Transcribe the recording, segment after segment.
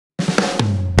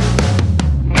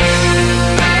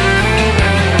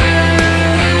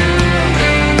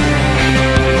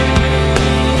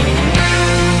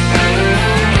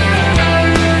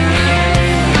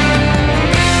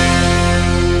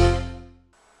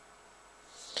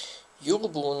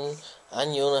여러분,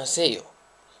 안녕하세요.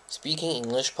 Speaking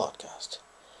English Podcast.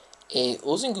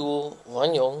 오신구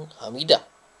환영합니다.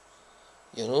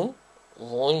 저는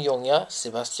원영야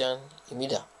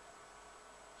Sebastian입니다.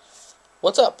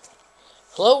 What's up?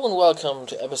 Hello and welcome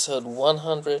to episode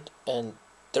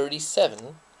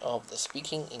 137 of the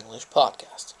Speaking English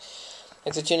Podcast.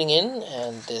 Thanks for tuning in,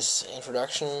 and this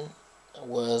introduction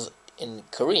was in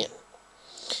Korean.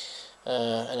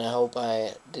 And I hope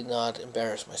I did not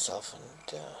embarrass myself and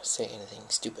say anything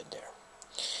stupid there.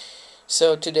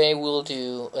 So today we'll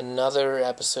do another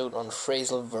episode on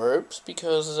phrasal verbs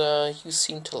because you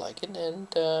seem to like it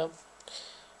and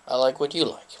I like what you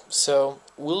like. So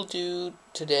we'll do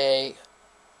today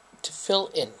to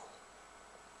fill in.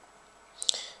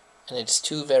 And it's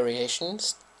two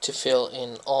variations, to fill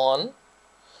in on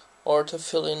or to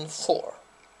fill in for.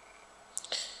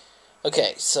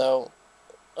 Okay, so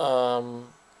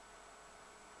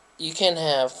you can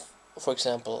have, for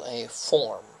example, a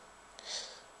form.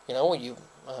 Where you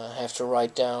have to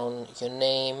write down your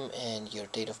name and your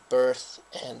date of birth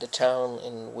and the town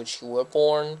in which you were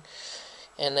born,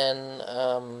 and then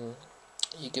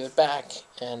you give it back,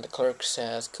 and the clerk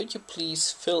says, "Could you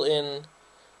please fill in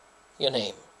your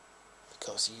name?"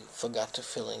 Because you forgot to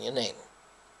fill in your name.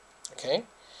 Okay,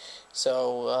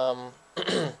 so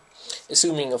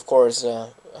assuming, of course.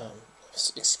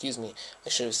 Excuse me, I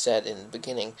should have said in the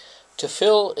beginning. To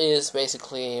fill is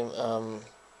basically,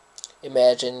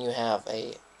 imagine you have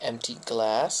an empty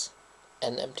glass,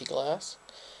 and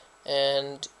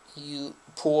you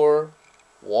pour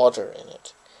water in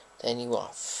it. Then you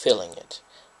are filling it.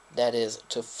 That is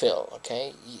to fill,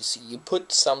 okay? You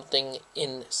put something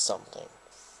in something.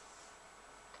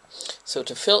 So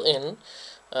to fill in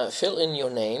your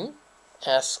name,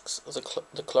 asks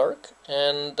the clerk,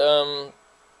 and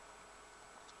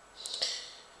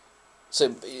so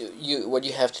what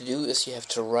you have to do is you have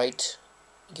to write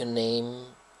your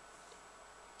name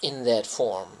in that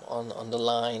form on the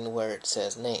line where it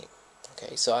says name.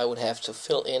 Okay, so I would have to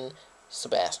fill in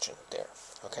Sebastian there.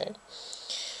 Okay,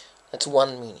 that's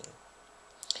one meaning.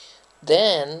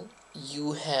 Then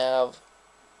you have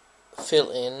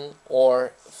fill in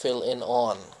or fill in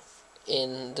on,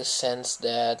 in the sense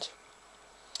that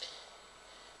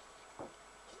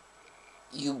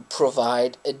you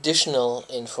provide additional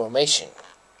information.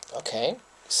 Okay,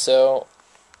 so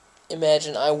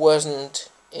imagine I wasn't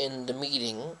in the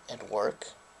meeting at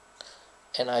work,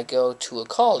 and I go to a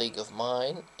colleague of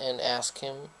mine and ask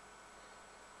him,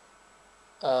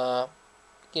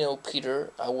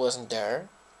 Peter, I wasn't there.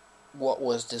 What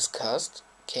was discussed?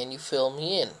 Can you fill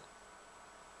me in?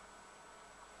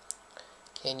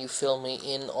 Can you fill me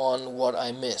in on what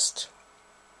I missed?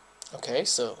 Okay,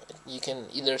 so you can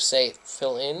either say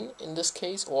fill in this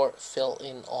case or fill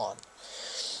in on.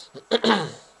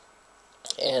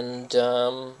 And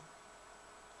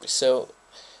so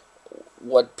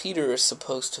what Peter is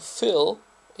supposed to fill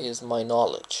is my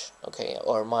knowledge, okay,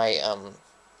 or my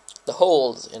the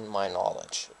holes in my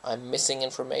knowledge. I'm missing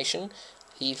information.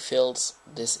 He fills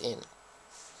this in.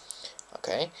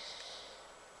 Okay.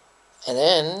 And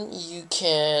then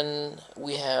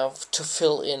we have to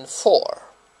fill in for.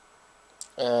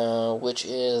 Which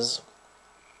is,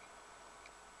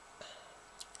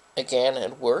 again,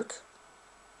 at work.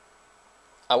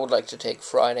 I would like to take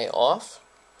Friday off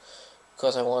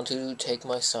because I want to take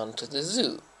my son to the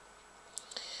zoo.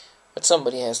 But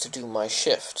somebody has to do my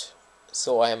shift,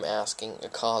 so I am asking a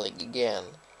colleague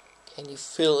again, can you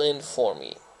fill in for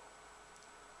me?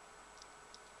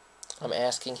 I'm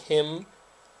asking him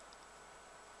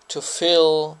to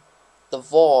fill the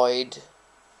void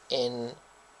in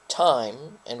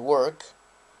time and work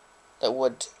that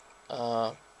would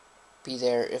be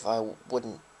there if I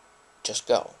wouldn't just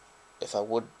go. If I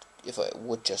would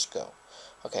just go.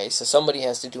 Okay, so somebody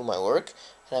has to do my work,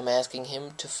 and I'm asking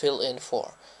him to fill in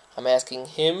for. I'm asking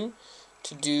him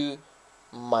to do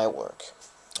my work.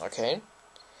 Okay?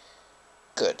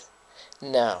 Good.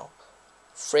 Now,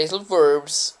 phrasal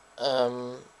verbs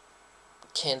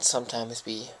can sometimes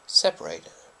be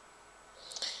separated,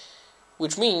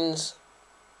 which means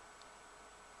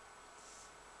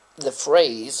the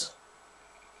phrase,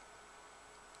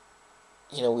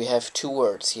 we have two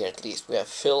words here at least. We have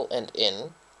fill and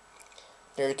in.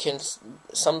 There can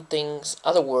some things,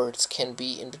 other words can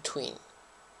be in between.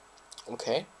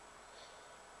 Okay?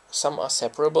 Some are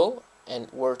separable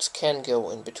and words can go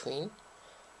in between,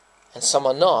 and some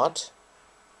are not,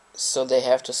 so they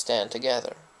have to stand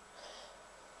together.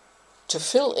 To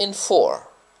fill in for,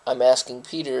 I'm asking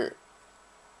Peter,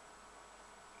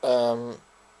 can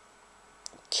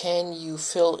you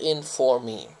fill in for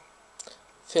me?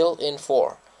 Fill in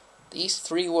for. these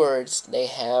three words, they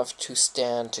have to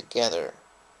stand together.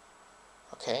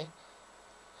 Okay?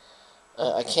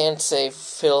 I can't say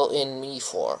fill in me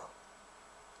for.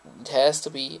 It has to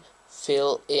be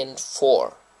fill in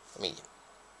for me.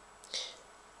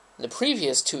 In the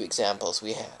previous two examples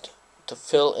we had to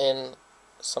fill in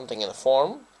something in a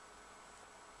form.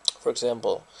 For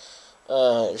example,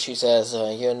 she says,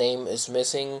 your name is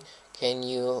missing. Can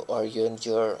you, or your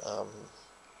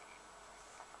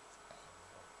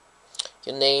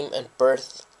name and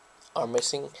birth are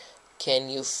missing. Can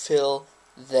you fill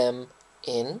them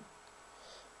in?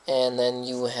 And then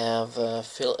you have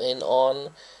fill in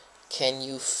on. Can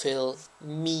you fill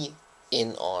me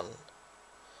in on?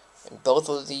 In both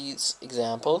of these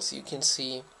examples, you can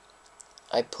see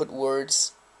I put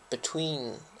words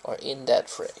between or in that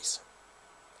phrase.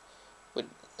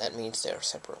 That means they're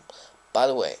separate. By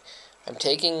the way, I'm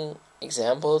taking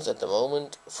examples at the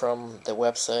moment from the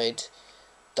website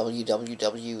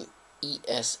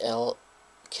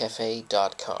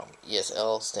www.eslcafe.com.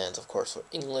 ESL stands, of course, for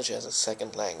English as a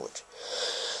Second Language.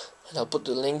 And I'll put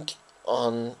the link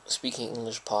on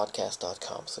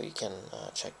speakingenglishpodcast.com so you can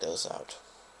check those out.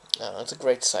 It's a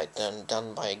great site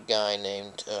done by a guy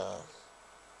named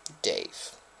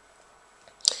Dave.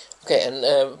 Okay, and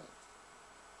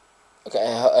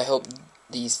I hope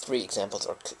these three examples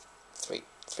are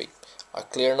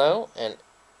clear now. And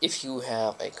if you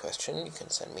have a question, you can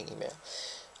send me an email.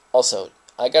 Also,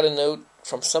 I got a note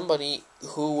from somebody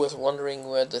who was wondering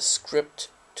where the script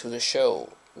to the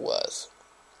show was,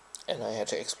 and I had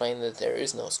to explain that there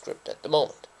is no script at the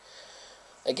moment.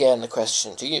 Again, the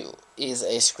question to you: is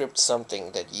a script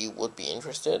something that you would be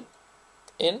interested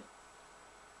in?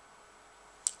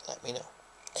 Let me know.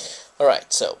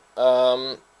 Alright, so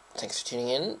thanks for tuning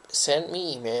in. Send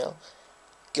me email.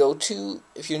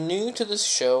 If you're new to this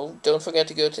show, don't forget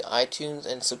to go to iTunes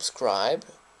and subscribe.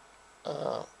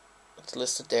 It's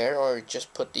listed there, or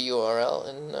just put the URL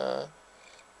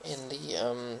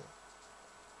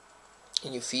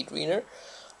in your feed reader.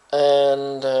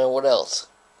 And what else?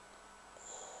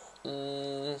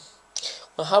 Well,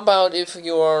 how about if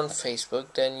you are on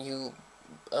Facebook, then you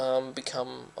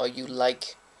you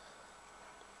like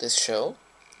this show.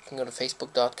 You can go to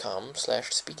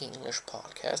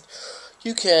facebook.com/speakingenglishpodcast.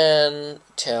 You can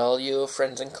tell your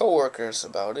friends and coworkers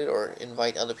about it, or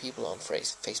invite other people on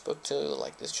Facebook to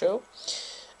like this show.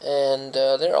 And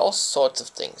there are all sorts of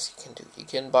things you can do. You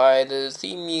can buy the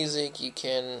theme music,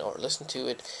 or listen to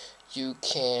it. You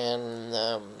can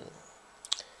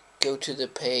go to the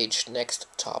page Next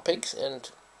Topics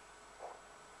and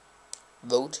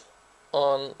vote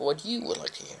on what you would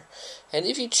like to hear. And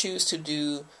if you choose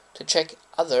to check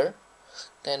other,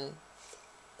 then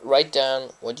write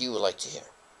down what you would like to hear.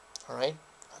 Alright?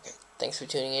 Okay. Thanks for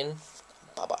tuning in.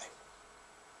 Bye-bye.